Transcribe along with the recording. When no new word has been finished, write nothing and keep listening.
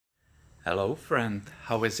Hello friend,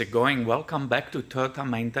 how is it going? Welcome back to Toyota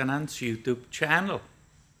Maintenance YouTube channel.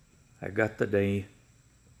 I got today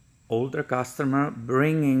older customer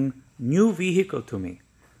bringing new vehicle to me.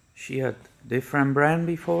 She had different brand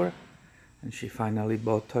before and she finally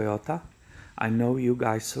bought Toyota. I know you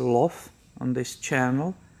guys love on this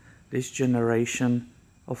channel this generation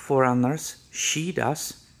of 4Runners. She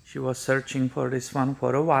does. She was searching for this one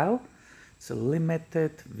for a while. It's a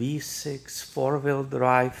limited V6 four-wheel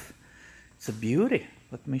drive. It's a beauty.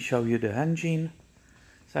 Let me show you the engine.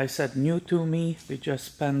 As I said, new to me. We just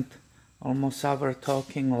spent almost an hour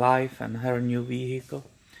talking live and her new vehicle.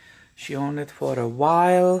 She owned it for a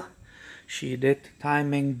while. She did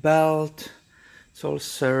timing belt. It's all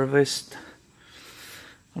serviced.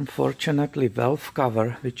 Unfortunately, valve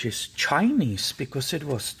cover, which is Chinese because it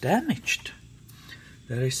was damaged.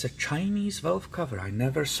 There is a Chinese valve cover. I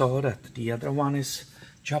never saw that. The other one is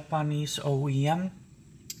Japanese OEM.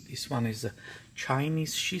 This one is a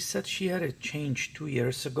Chinese. She said she had it changed 2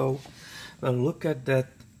 years ago. Well, look at that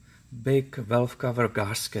big valve cover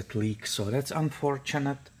gasket leak. So that's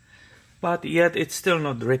unfortunate. But yet it's still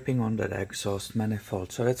not dripping on that exhaust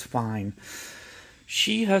manifold. So that's fine.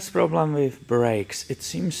 She has problem with brakes. It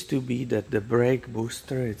seems to be that the brake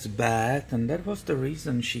booster is bad. And that was the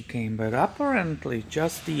reason she came. But apparently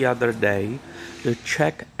just the other day the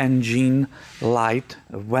check engine light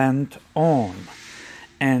went on.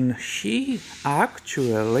 And she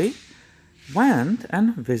actually went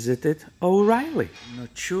and visited O'Reilly. I'm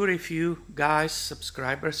not sure if you guys,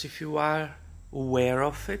 subscribers, if you are aware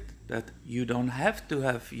of it, that you don't have to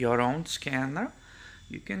have your own scanner.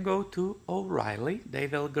 You can go to O'Reilly. They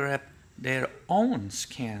will grab their own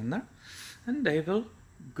scanner and they will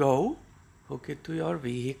go hook it to your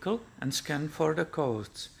vehicle and scan for the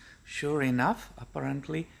codes. Sure enough,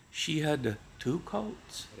 apparently she had 2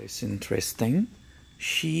 codes. It's interesting.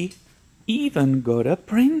 She even got a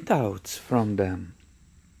printouts from them.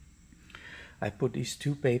 I put these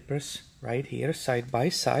 2 papers right here side by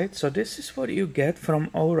side. So this is what you get from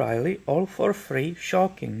O'Reilly, all for free.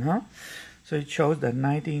 Shocking, huh? So it shows that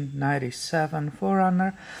 1997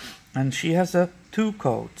 4Runner, and she has 2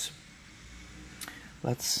 codes.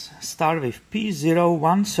 Let's start with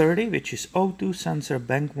P0130, which is O2 sensor,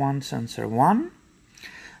 bank 1 sensor 1.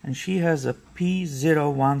 And she has a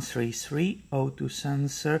P0133 O2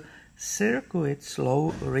 sensor, circuit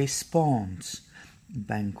slow response,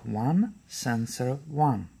 bank 1 sensor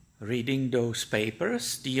 1. Reading those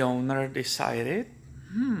papers, the owner decided,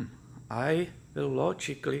 it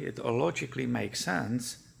logically makes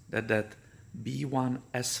sense that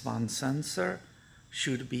B1S1 sensor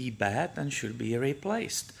should be bad and should be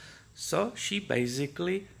replaced. So she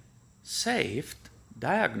basically saved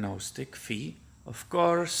diagnostic fee. Of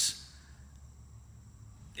course,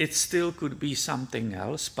 it still could be something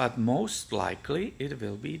else, but most likely it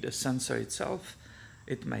will be the sensor itself.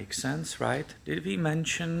 It makes sense, right? Did we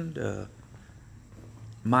mention the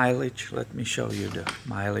mileage? Let me show you the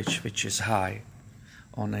mileage, which is high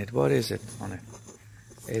on it. What is it on it?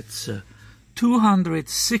 It's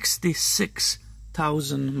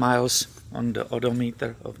 266,000 miles on the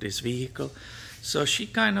odometer of this vehicle. So she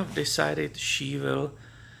kind of decided she will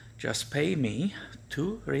just pay me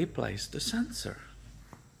to replace the sensor.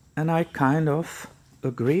 And I kind of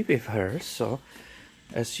agree with her. So,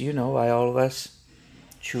 as you know, I always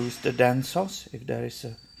choose the Densos. If there is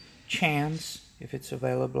a chance, if it's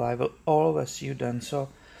available, I will always use Denso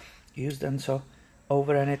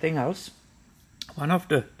over anything else. One of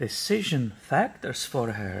the decision factors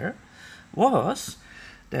for her was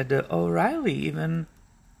that the O'Reilly even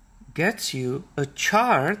gets you a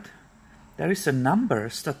chart. There is a number,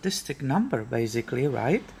 statistic number basically,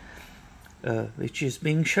 right? Which is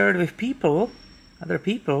being shared with other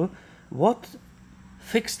people, what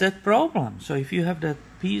fixed that problem. So if you have that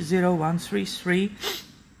P0133,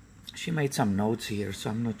 she made some notes here, so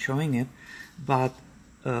I'm not showing it, but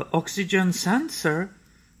oxygen sensor,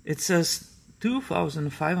 it says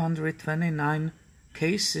 2,529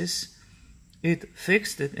 cases, it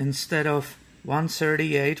fixed it instead of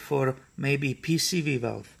 138 for maybe PCV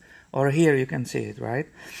valve. Or here you can see it, right?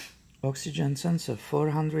 Oxygen sensor,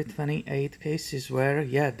 428 cases where,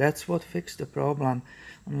 yeah, that's what fixed the problem.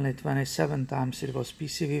 Only 27 times it was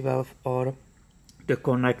PCV valve or the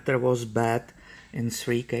connector was bad in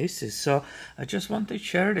 3 cases. So I just want to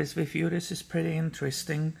share this with you. This is pretty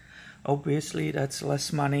interesting. Obviously that's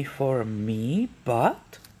less money for me,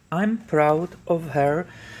 but I'm proud of her.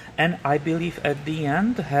 And I believe at the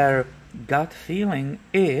end her gut feeling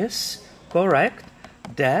is correct,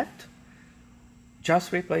 that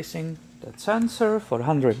just replacing that sensor for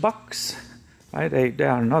 $100 Right? They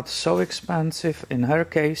are not so expensive. In her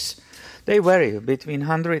case, they vary between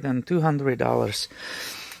 $100 and $200.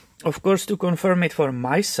 Of course, to confirm it for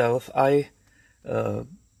myself, I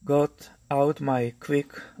got out my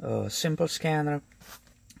quick simple scanner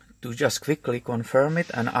to just quickly confirm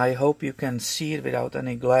it, and I hope you can see it without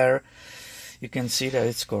any glare. You can see that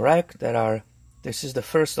it's correct. This is the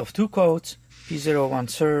first of two codes,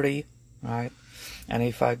 P0130, right? And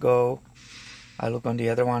if I look on the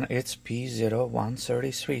other one, it's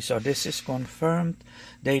P0133. So this is confirmed.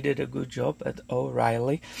 They did a good job at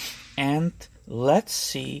O'Reilly. And let's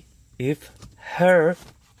see if her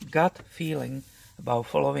gut feeling about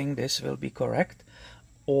following this will be correct,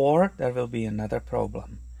 or there will be another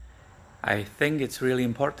problem. I think it's really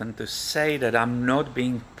important to say that I'm not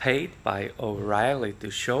being paid by O'Reilly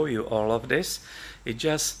to show you all of this. It's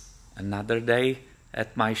just another day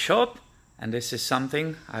at my shop, and this is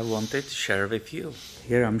something I wanted to share with you.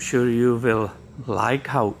 Here I'm sure you will like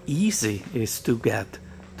how easy it is to get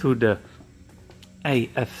to the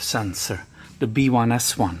AF sensor, the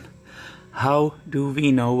B1S1. How do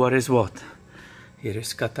we know what is what? Here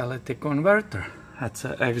is catalytic converter. That's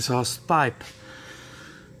an exhaust pipe.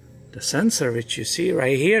 The sensor which you see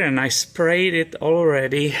right here, and I sprayed it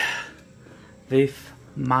already with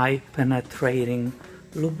my penetrating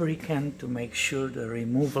lubricant to make sure the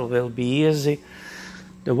removal will be easy.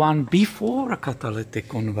 The one before a catalytic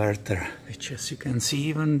converter, which, as you can see,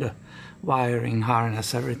 even the wiring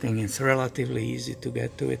harness, everything is relatively easy to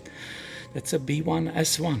get to it. That's a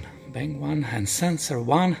B1S1, Bang 1 and sensor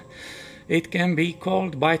 1. It can be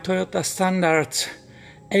called by Toyota standards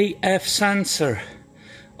AF sensor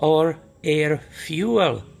or air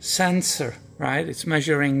fuel sensor, right? It's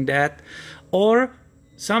measuring that. Or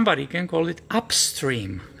somebody can call it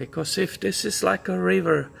upstream, because if this is like a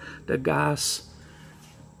river, the gases,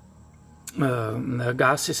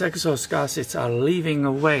 exhaust gases are leaving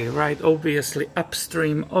away, right? Obviously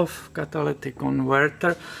upstream of catalytic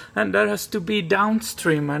converter, and there has to be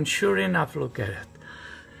downstream, and sure enough, look at it.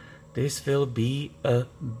 This will be a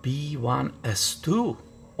B1S2,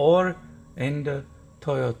 or in the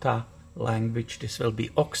Toyota language, this will be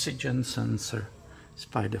oxygen sensor.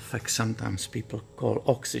 Despite the fact sometimes people call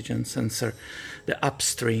oxygen sensor the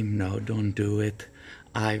upstream. No, don't do it.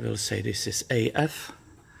 I will say this is AF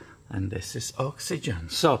and this is oxygen.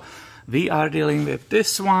 So we are dealing with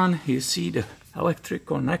this one. You see the electric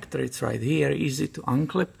connector, it's right here, easy to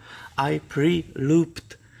unclip. I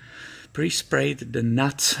pre-looped, pre-sprayed the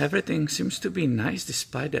nuts. Everything seems to be nice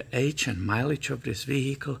despite the age and mileage of this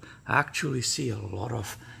vehicle. I actually see a lot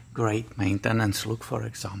of great maintenance. Look, for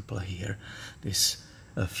example, here, this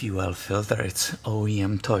fuel filter, it's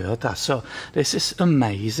OEM Toyota. So this is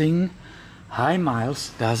amazing. High miles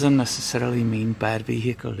doesn't necessarily mean bad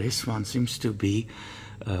vehicle. This one seems to be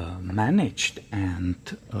managed and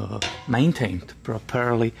maintained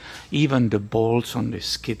properly. Even the bolts on the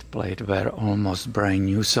skid plate were almost brand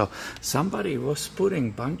new. So somebody was putting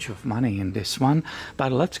a bunch of money in this one.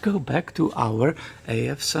 But let's go back to our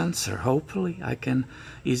AF sensor. Hopefully I can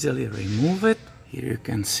easily remove it. Here you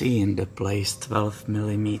can see in the place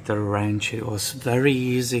 12mm wrench. It was very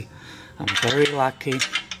easy. I'm very lucky.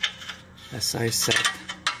 As I said,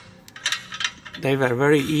 they were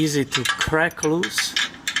very easy to crack loose.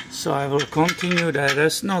 So I will continue. There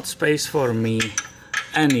is not space for me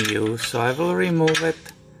and you. So I will remove it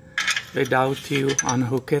without you,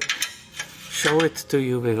 unhook it, show it to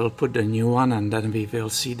you. We will put the new one and then we will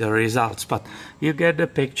see the results. But you get the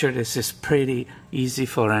picture. This is pretty easy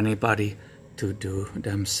for anybody to do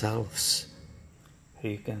themselves.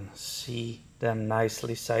 You can see them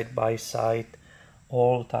nicely side by side.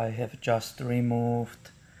 Old I have just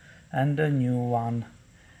removed, and the new one.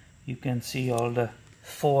 You can see all the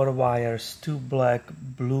 4 wires, 2 black,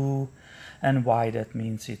 blue and white. That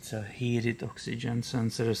means it's a heated oxygen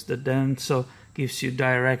sensor. The Denso gives you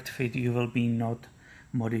direct fit. You will be not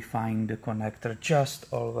modifying the connector. Just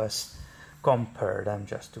always compare them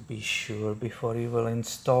just to be sure before you will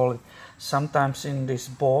install it. Sometimes in this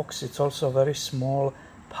box it's also a very small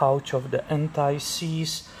pouch of the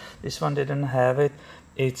anti-seize. This one didn't have it.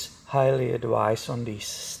 It's highly advised on these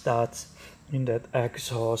studs in that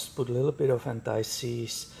exhaust. Put a little bit of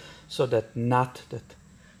anti-seize so that nut, that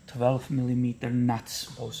 12mm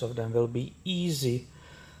nuts, most of them will be easy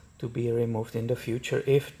to be removed in the future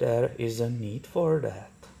if there is a need for that.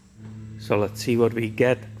 So let's see what we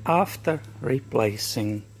get after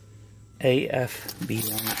replacing AF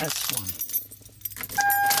B1S1.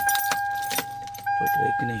 Put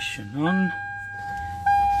the ignition on.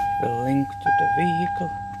 The link to the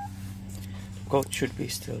vehicle. The code should be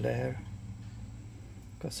still there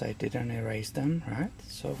because I didn't erase them, right?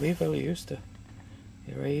 So we will use the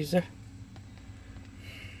eraser.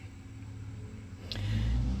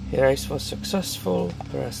 Erase was successful.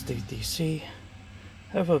 Press DTC.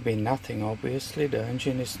 There will be nothing, obviously. The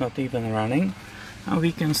engine is not even running. Now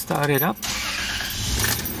we can start it up.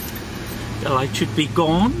 The light should be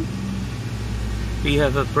gone. We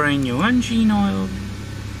have a brand new engine oil.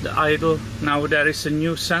 The idle. Now there is a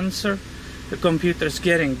new sensor. The computer is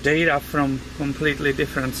getting data from completely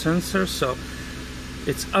different sensors, so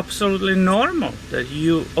it's absolutely normal that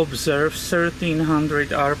you observe 1300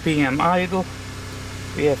 RPM idle.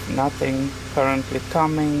 We have nothing currently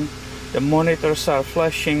coming. The monitors are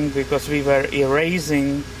flashing because we were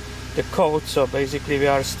erasing the code, so basically we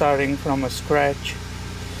are starting from a scratch.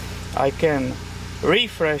 I can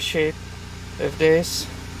refresh it with this,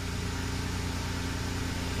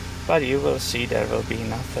 but you will see there will be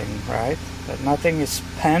nothing, right? That nothing is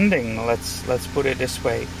pending, let's put it this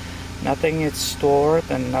way. Nothing is stored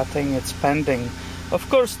and nothing is pending. Of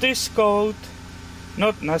course, this code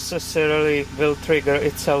not necessarily will trigger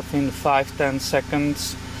itself in 5-10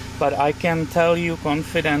 seconds, but I can tell you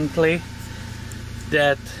confidently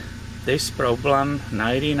that this problem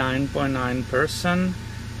 99.9%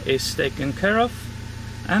 is taken care of,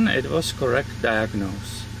 and it was correct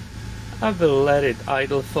diagnose. I will let it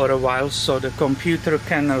idle for a while so the computer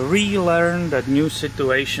can relearn that new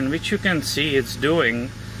situation, which you can see it's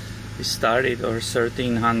doing. We started or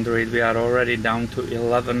 1300, we are already down to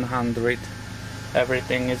 1100.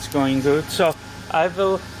 Everything is going good, so I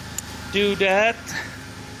will do that.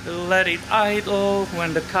 Let it idle.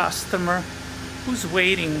 When the customer who's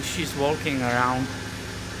waiting, she's walking around,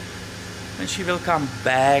 and she will come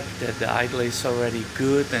back that the idle is already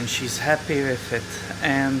good and she's happy with it.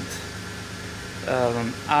 And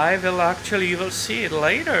I will actually, you will see it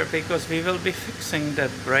later, because we will be fixing that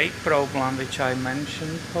brake problem which I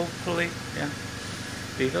mentioned, hopefully. Yeah,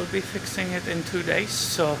 we will be fixing it in 2 days.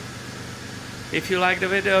 So if you like the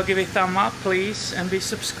video, give it a thumb up please, and be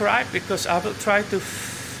subscribed, because I will try to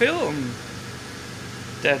film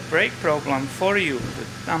that brake problem for you, the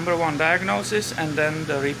 #1 diagnosis and then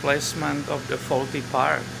the replacement of the faulty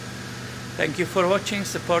part. Thank you for watching,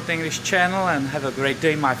 supporting this channel, and have a great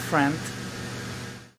day, my friend.